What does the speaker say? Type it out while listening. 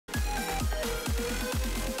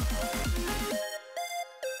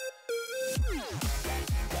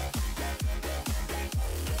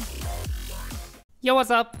Yo,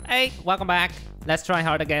 what's up? Hey, welcome back. Let's try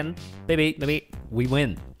hard again. Baby, we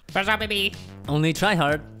win. First up, baby. Only try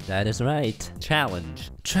hard. That is right.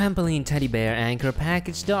 Challenge. Trampoline teddy bear anchor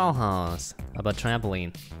package dollhouse. How about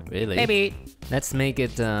trampoline? Really? Baby, let's make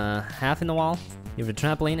it half in the wall. If the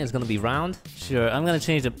trampoline is gonna be round. Sure, I'm gonna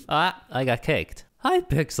change the... Ah, I got kicked. Hi,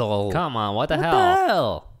 Pixel. Come on, what the What hell? the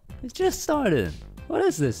hell? It just started. What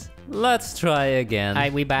is this? Let's try again.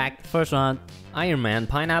 Alright, we back. First round. Iron Man,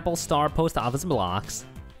 pineapple, star, post office blocks.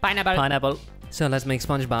 Pineapple. So let's make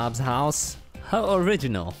SpongeBob's house. How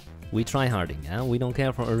original. We try harding, huh? We don't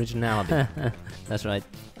care for originality. That's right.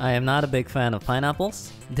 I am not a big fan of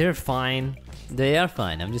pineapples. They're fine. They are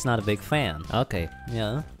fine. I'm just not a big fan. Okay,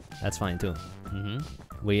 Yeah. that's fine too.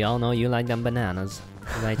 We all know you like them bananas.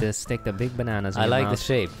 You like to stick the big bananas in I your like mouth. the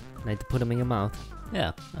shape. Like to put them in your mouth.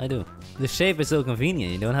 Yeah, I do. The shape is so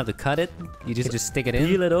convenient. You don't have to cut it. You You just just stick it in.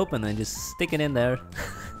 peel it open and just stick it in there.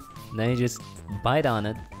 Then you just bite on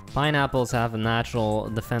it. Pineapples have a natural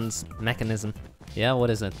defense mechanism. Yeah, what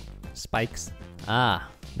is it? Spikes. Ah,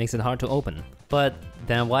 Makes it hard to open. but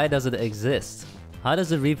then why does it exist? How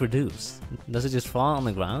does it reproduce? Does it just fall on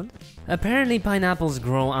the ground? Apparently pineapples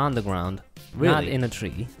grow on the ground. Not Really? in a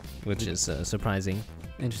tree. Which is surprising.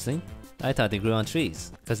 Interesting. I thought they grew on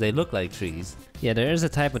trees, because they look like trees. Yeah, there is a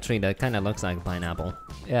type of tree that kind of looks like a pineapple.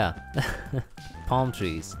 Yeah. Palm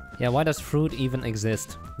trees. Yeah, why does fruit even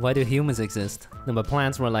exist? Why do humans exist? No, but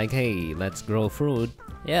plants were like, hey, let's grow fruit.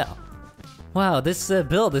 Yeah. Wow, this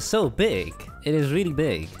build is so big. It is really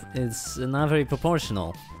big. It's not very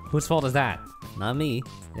proportional. Whose fault is that? Not me.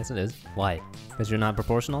 Yes, it is. Why? Because you're not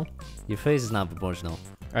proportional? Your face is not proportional.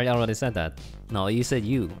 I already said that. No, you said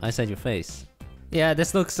you. I said your face. Yeah,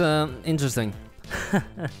 this looks interesting.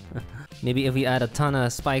 Maybe if we add a ton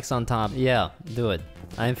of spikes on top, Yeah, do it.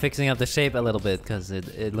 I'm fixing up the shape a little bit because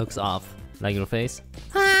it looks off. like your face.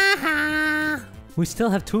 We still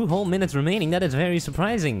have 2 whole minutes remaining. That is very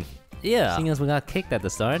surprising. Yeah, Seeing as we got kicked at the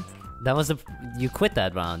start. that was you quit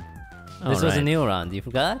that round. This was a Alright. new round. You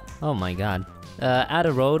forgot? Oh my god. Add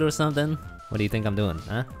a road or something. What do you think I'm doing,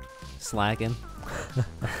 huh? Slacking.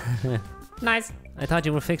 Nice. I thought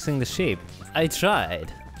you were fixing the shape. I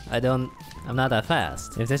tried. I'm not that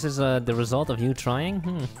fast. If this is the result of you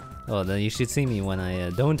trying, Oh, then you should see me when I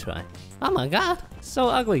don't try. Oh my god, so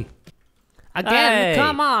ugly. Again, Hey!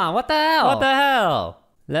 come on, what the hell? What the hell?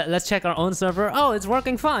 Let's check our own server. Oh, it's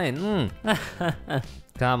working fine.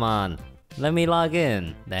 Come on. Let me log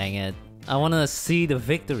in. Dang it. I want to see the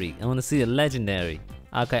victory. I want to see the legendary.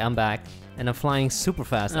 Okay, I'm back. And I'm flying super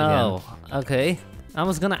fast again. Oh, okay. I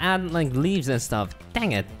was gonna add like leaves and stuff.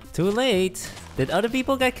 Dang it. Too late. Did other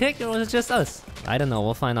people get kicked or was it just us? I don't know,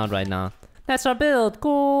 we'll find out right now. That's our build,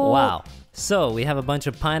 cool. Wow. So, we have a bunch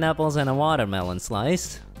of pineapples and a watermelon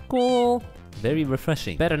slice. Cool. Very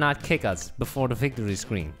refreshing. Better not kick us before the victory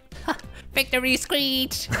screen. Victory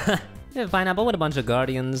screech! Yeah, pineapple with a bunch of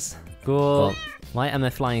guardians. Cool. Why am I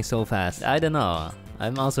flying so fast? I don't know.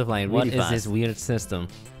 I'm also flying What really is fast. this weird system?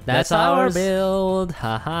 That's our ours. build.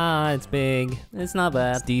 Haha, it's big. It's not It's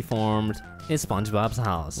bad. deformed. It's SpongeBob's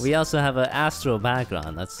house. We also have an astro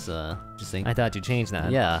background. That's interesting. I thought you changed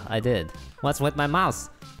that. Yeah, I did. What's with my mouse?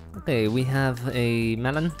 Okay, we have a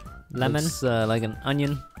melon, lemon. Looks like an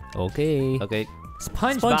onion. Okay. Okay.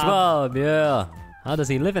 SpongeBob. SpongeBob, yeah. How does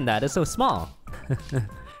he live in that? It's so small.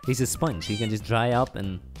 He's a sponge. He can just dry up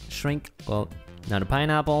and shrink. Well, now the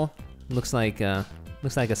pineapple looks like a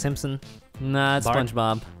Simpson. Nah, it's Bart.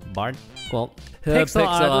 SpongeBob. Bart. Cool. Pixel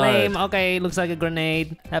art, art. lame. Okay, looks like a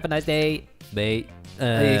grenade. Have a nice day. Bait.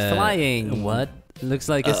 Hey, flying. What? Looks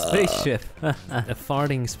like a spaceship. A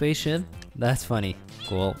farting spaceship. That's funny.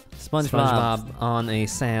 Cool. SpongeBob. SpongeBob on a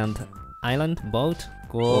sand island boat.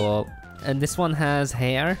 Cool. And this one has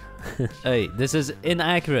hair. Hey, this is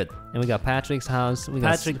inaccurate. And we got Patrick's house. We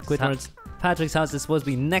got Squidward's. Patrick's house is supposed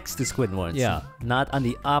to be next to Squidward's. Yeah. Not on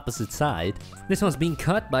the opposite side. This one's being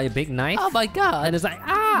cut by a big knife. Oh my god. And it's like,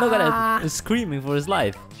 ah! Look at it. It's screaming for his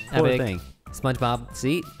life. Poor Epic. thing. SpongeBob.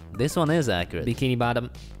 See? This one is accurate. Bikini Bottom.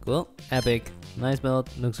 Cool. Epic. Nice build.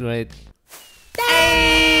 Looks great.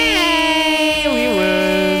 We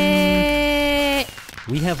win!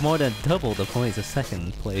 We have more than double the points of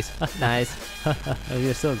second place. Nice.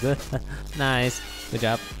 You're so good. Nice. Good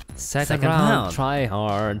job. Second round. round. Try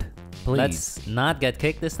hard. Please. Let's not get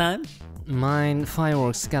kicked this time. Mine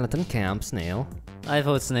fireworks skeleton camp snail. I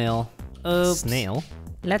vote snail. Oops. Snail.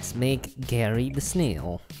 Let's make Gary the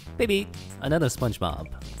snail. Baby. Another SpongeBob.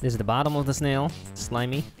 This is the bottom of the snail.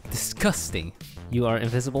 Slimy. Disgusting. You are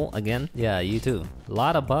invisible again. Yeah, you too. A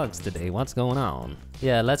lot of bugs today. What's going on?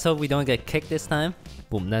 Yeah, let's hope we don't get kicked this time.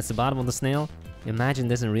 Boom. That's the bottom of the snail. Imagine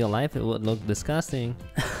this in real life, it would look disgusting.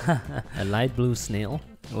 A light blue snail.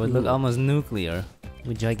 It would look almost nuclear.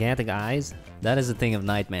 With gigantic eyes. That is a thing of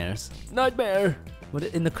nightmares. Nightmare! But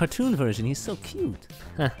in the cartoon version, he's so cute.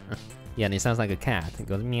 Yeah, and he sounds like a cat. He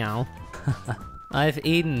goes meow. I've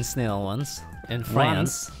eaten snail once. In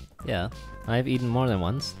France. Yeah. I've eaten more than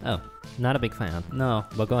once. Oh. Not a big fan. No.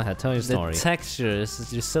 But go ahead, tell your story. The texture is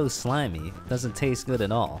just so slimy. Doesn't taste good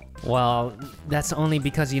at all. Well, that's only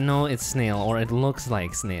because you know it's snail or it looks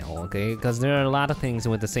like snail, okay? Because there are a lot of things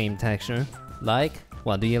with the same texture. Like?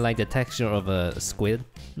 Well, do you like the texture of a squid?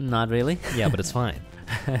 Not really. Yeah, but it's fine.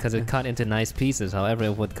 Because it cut into nice pieces. However,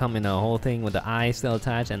 it would come in a whole thing with the eye still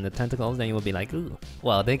attached and the tentacles, then you would be like, ooh.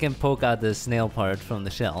 Well, they can poke out the snail part from the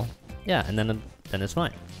shell. Yeah, and then it's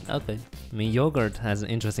fine. Okay. I mean, yogurt has an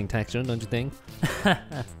interesting texture, don't you think?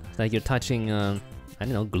 It's like you're touching, I don't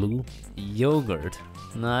know, glue. Yogurt.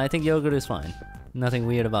 No, I think yogurt is fine. Nothing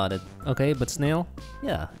weird about it. Okay, but snail?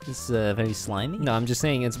 Yeah, it's very slimy. No, I'm just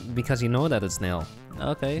saying it's because you know that it's snail.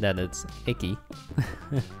 Okay. That it's icky.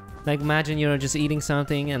 Like imagine you're just eating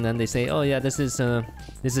something and then they say, oh yeah, this is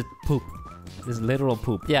poop. This is literal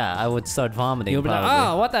poop. Yeah, I would start vomiting. You'll be like,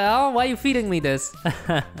 oh, what the hell? Why are you feeding me this?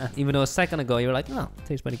 Even though a second ago you were like, oh,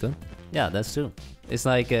 tastes pretty good. Yeah, that's true. It's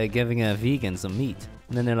like giving a vegan some meat.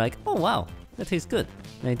 And then they're like, oh wow, that tastes good.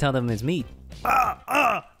 And you tell them it's meat.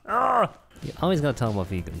 You always gotta tell about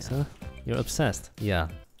vegans, huh? You're obsessed. Yeah.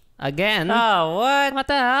 Again? Oh, what? What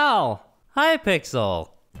the hell? Hi, Pixel.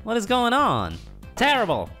 What is going on?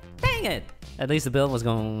 Terrible. Dang it. At least the build was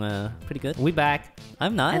going pretty good. We back.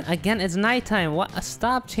 I'm not. And again, it's nighttime. What?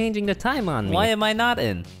 Stop changing the time on me. Why am I not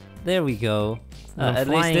in? There we go. I'm at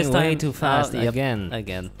flying least this time way too fast yep, again.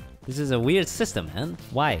 Again. This is a weird system, man.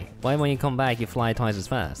 Why? Why when you come back you fly twice as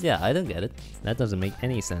fast? Yeah, I don't get it. That doesn't make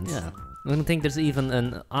any sense. Yeah. I don't think there's even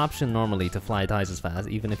an option normally to fly twice as fast,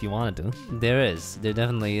 even if you wanted to. There is. There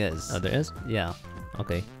definitely is. Oh, there is? Yeah.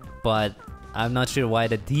 Okay. But I'm not sure why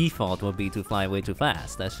the default would be to fly way too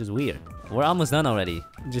fast. That's just weird. We're almost done already.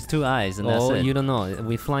 Just 2 eyes and that's it. You don't know.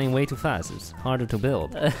 We're flying way too fast. It's harder to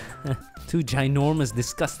build. 2 ginormous,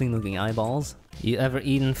 disgusting looking eyeballs. You ever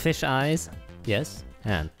eaten fish eyes? Yes.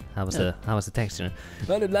 And how was the texture?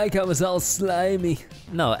 I didn't like how it was all slimy.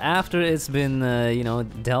 No, after it's been you know,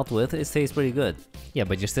 dealt with, it tastes pretty good. Yeah,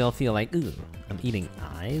 but you still feel like, ooh, I'm eating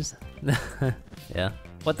eyes? Yeah.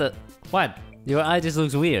 What the? What? Your eye just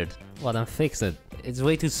looks weird. Well, then fix it. It's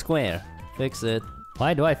way too square. Fix it.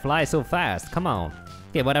 Why do I fly so fast? Come on.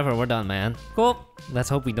 Okay, whatever, we're done, man. Cool. Let's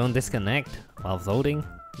hope we don't disconnect while voting.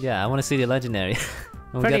 Yeah, I want to see the legendary.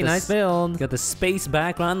 Pretty nice build. Got the space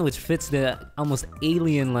background, which fits the almost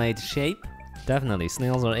alien-like shape. Definitely,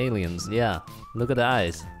 snails are aliens. Yeah, look at the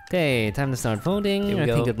eyes. Okay, time to start voting. I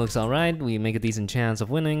think it looks alright. We make a decent chance of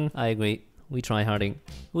winning. I agree. We try harding.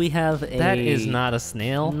 We have a... That is not a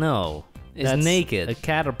snail. No. It's That's naked. A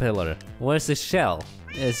caterpillar. Where's the shell?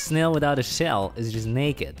 A snail without a shell is just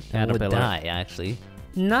naked. And would die, actually.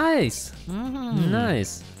 Nice.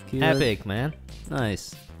 Nice. Cute. Epic, man.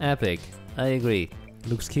 Nice. Epic. I agree.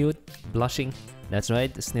 Looks cute. Blushing. That's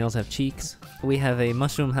right, the snails have cheeks. We have a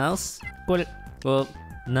mushroom house. Cool. Well,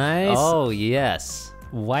 nice. Oh, yes.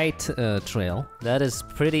 White trail. That is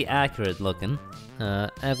pretty accurate looking.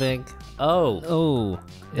 Epic. Oh. Oh.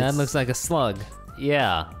 That looks like a slug.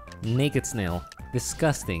 Yeah. Naked snail.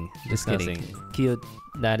 Disgusting. Disgusting. Cute.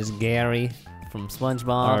 That is Gary. From SpongeBob.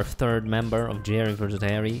 Our third member of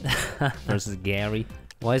JerryVsHarry versus Gary.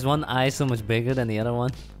 Why is one eye so much bigger than the other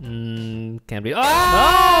one? Can't be. Oh!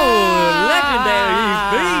 Legendary,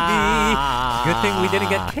 baby! Good thing we didn't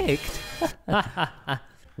get kicked.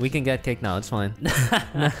 We can get kicked now, it's fine.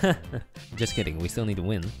 Just kidding, we still need to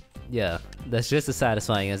win. Yeah, that's just as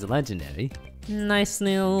satisfying as a legendary. Nice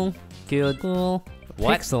snail. Cute. Cool.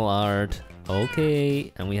 What? Pixel art.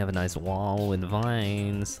 Okay, and we have a nice wall with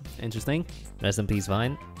vines. Interesting. Rest in peace,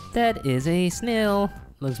 vine. That is a snail.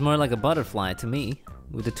 Looks more like a butterfly to me.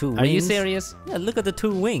 With the 2 wings. Are you serious? Yeah, look at the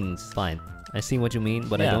 2 wings. Fine. I see what you mean,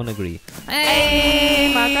 but I don't agree.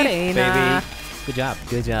 Hey, Macarena! Baby. Good job.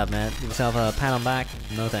 Good job, man. Give yourself a pat on back.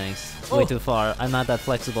 No thanks. It's way too far. I'm not that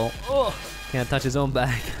flexible. Oh, can't touch his own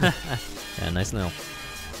back. Yeah, nice snail.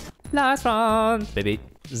 Last round. Baby.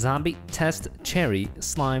 Zombie test cherry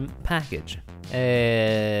slime package.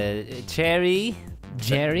 Cherry?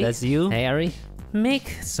 Jerry? That's you? Harry? Make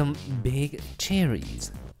some big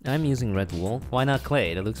cherries. I'm using red wool. Why not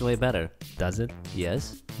clay? It looks way better. Does it?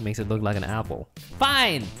 Yes. Makes it look like an apple.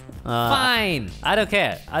 Fine! Fine! I don't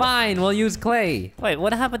care. Fine, we'll use clay. Wait,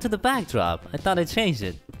 what happened to the backdrop? I thought I changed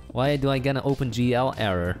it. Why do I get an OpenGL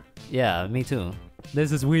error? Yeah, me too.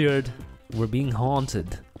 This is weird. We're being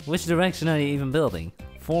haunted. Which direction are you even building?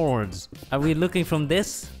 forwards. Are we looking from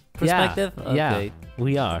this perspective? Yeah, Okay.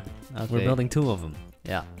 we are. Okay. We're building 2 of them.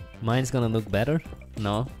 Yeah. Mine's gonna look better.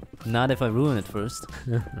 No. Not if I ruin it first.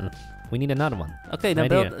 We need another one. Okay, then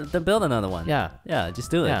Right build another one. Yeah. Yeah,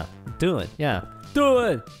 just do it. Yeah. Do it. Yeah. Do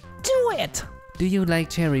it! Do it! Do you like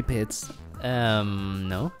cherry pits?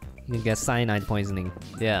 No. You can get cyanide poisoning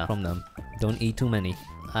Yeah. from them. Don't eat too many.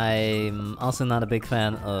 I'm also not a big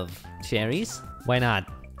fan of cherries. Why not?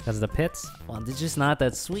 Because the pits? Well, they're just not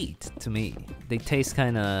that sweet to me. They taste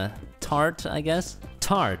kind of tart, I guess.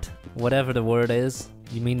 Tart. Whatever the word is,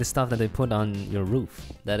 You mean the stuff that they put on your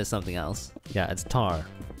roof? that is something else. Yeah, it's tar.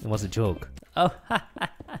 It was a joke. Oh,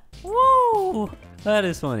 woo! That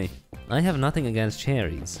is funny. I have nothing against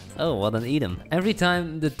cherries. Oh, well then eat them. Every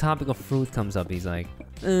time the topic of fruit comes up, he's like,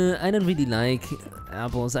 I don't really like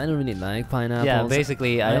apples, I don't really like pineapples. Yeah,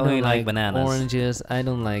 basically, I only don't like bananas. Oranges, I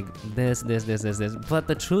don't like this. But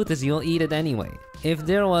the truth is, you'll eat it anyway. If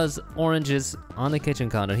there was oranges on the kitchen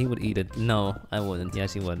counter, he would eat it. No, I wouldn't.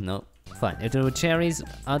 Yes, he would. No. Fine. If there were cherries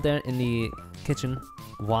out there in the kitchen,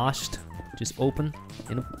 washed, just open,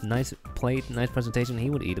 in a nice plate, nice presentation, he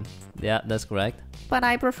would eat them. Yeah, that's correct. But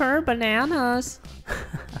I prefer bananas.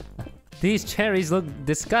 These cherries look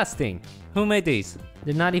disgusting. Who made these?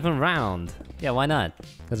 They're not even round. Yeah, why not?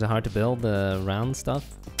 Because they're hard to build, the round stuff.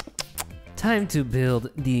 Time to build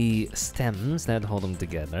the stems that hold them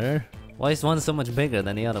together. Why is one so much bigger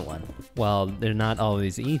than the other one? Well, they're not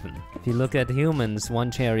always even. If you look at humans,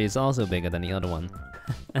 one cherry is also bigger than the other one.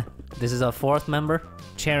 This is our 4th member.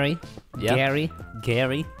 Cherry, Yep. Gary.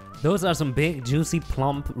 Gary. Those are some big, juicy,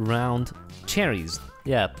 plump, round cherries.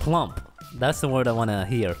 Yeah, plump. That's the word I want to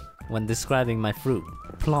hear when describing my fruit.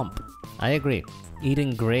 Plump. I agree.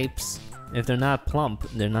 Eating grapes, if they're not plump,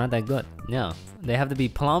 they're not that good. Yeah, they have to be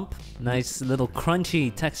plump, nice little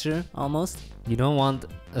crunchy texture almost. You don't want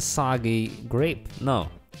a soggy grape. No.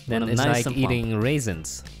 Then Want it's them nice like and plump. eating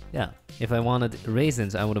raisins. Yeah. If I wanted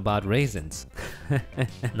raisins, I would have bought raisins,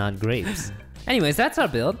 not grapes. Anyways, that's our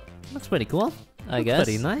build. Looks pretty cool. I guess.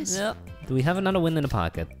 Pretty nice. Yeah. Do we have another win in the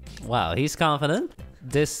pocket? Wow, he's confident.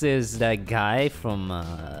 This is that guy from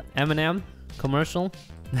M&M commercial.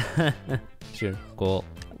 Sure. Cool.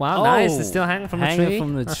 Wow, nice. It's still hanging from the hanging tree.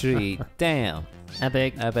 from the tree. Damn.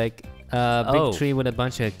 Epic. Epic. Big tree with a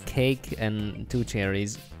bunch of cake and 2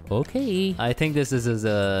 cherries. Okay. I think this is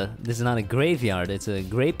not a graveyard, it's a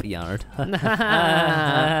grape yard.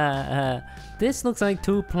 This looks like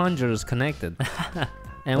 2 plungers connected.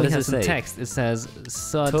 And What we does have it some say? text. It says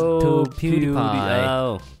Sud To to PewDiePie.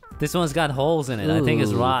 Oh. This one's got holes in it. I think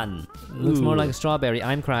it's Ooh. rotten. Looks more Ooh. like a strawberry.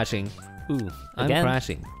 I'm crashing. Ooh. I'm Again?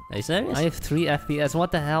 crashing. Are you serious? I have 3 FPS.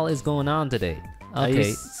 What the hell is going on today? Are Okay.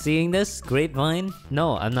 you seeing this? Grapevine?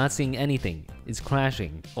 No, I'm not seeing anything. It's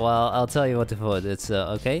crashing. Well, I'll tell you what to put. It's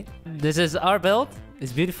okay. This is our build.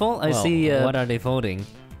 It's beautiful. I Well, see. what are they voting?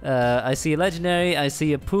 I see a legendary. I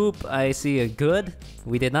see a poop. I see a good.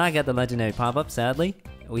 We did not get the legendary pop-up, sadly.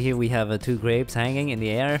 Here we have 2 grapes hanging in the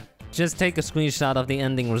air. Just take a screenshot of the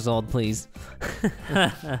ending result, please.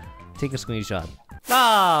 Take a screenshot.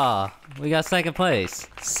 Ah, we got 2nd place.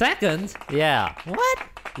 Second? Yeah. What?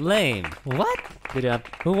 Lame. What?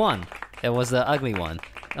 Who won? It was the ugly one.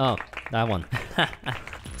 Oh, that one.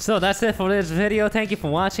 So that's it for this video. Thank you for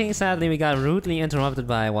watching. Sadly, we got rudely interrupted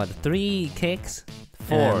by, what, 3 kicks?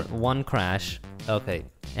 4. And 1 crash. Okay.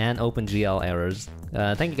 And OpenGL errors.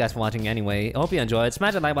 Thank you guys for watching anyway. Hope you enjoyed.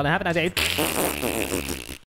 Smash the like button. Have a nice day.